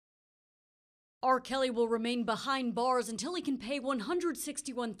R. Kelly will remain behind bars until he can pay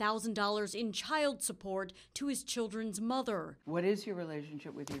 $161,000 in child support to his children's mother. What is your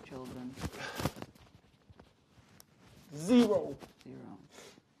relationship with your children? Zero. Zero.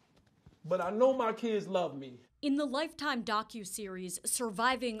 But I know my kids love me. In the Lifetime docuseries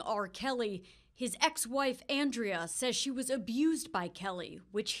Surviving R. Kelly, his ex-wife Andrea says she was abused by Kelly,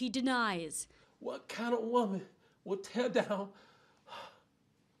 which he denies. What kind of woman will tear down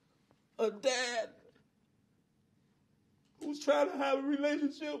a dad who's trying to have a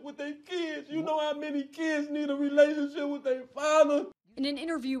relationship with their kids? You know how many kids need a relationship with their father? In an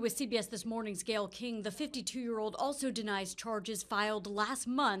interview with CBS This Morning's Gayle King, the 52-year-old also denies charges filed last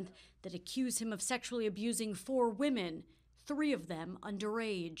month that accuse him of sexually abusing 4 women, 3 of them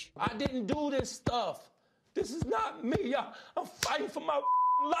underage. I didn't do this stuff. This is not me. I'm fighting for my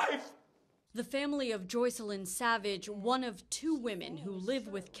life. The family of Joycelyn Savage, one of 2 women who live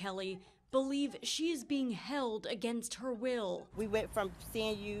with Kelly, believe she is being held against her will. We went from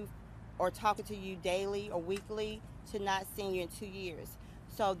seeing you or talking to you daily or weekly to not seeing you in 2 years.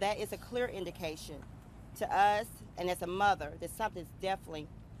 So that is a clear indication to us and as a mother that something's definitely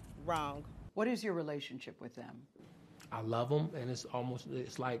wrong. What is your relationship with them? I love them, and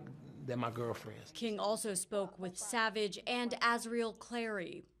it's like they're my girlfriends. King also spoke with Savage and Azriel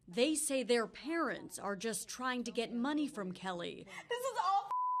Clary. They say their parents are just trying to get money from Kelly. This is all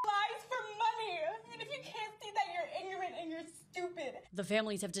lies for money. And if you can't see that, you're ignorant and you're stupid. The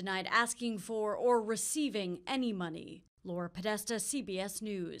families have denied asking for or receiving any money. Laura Podesta, CBS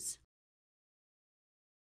News.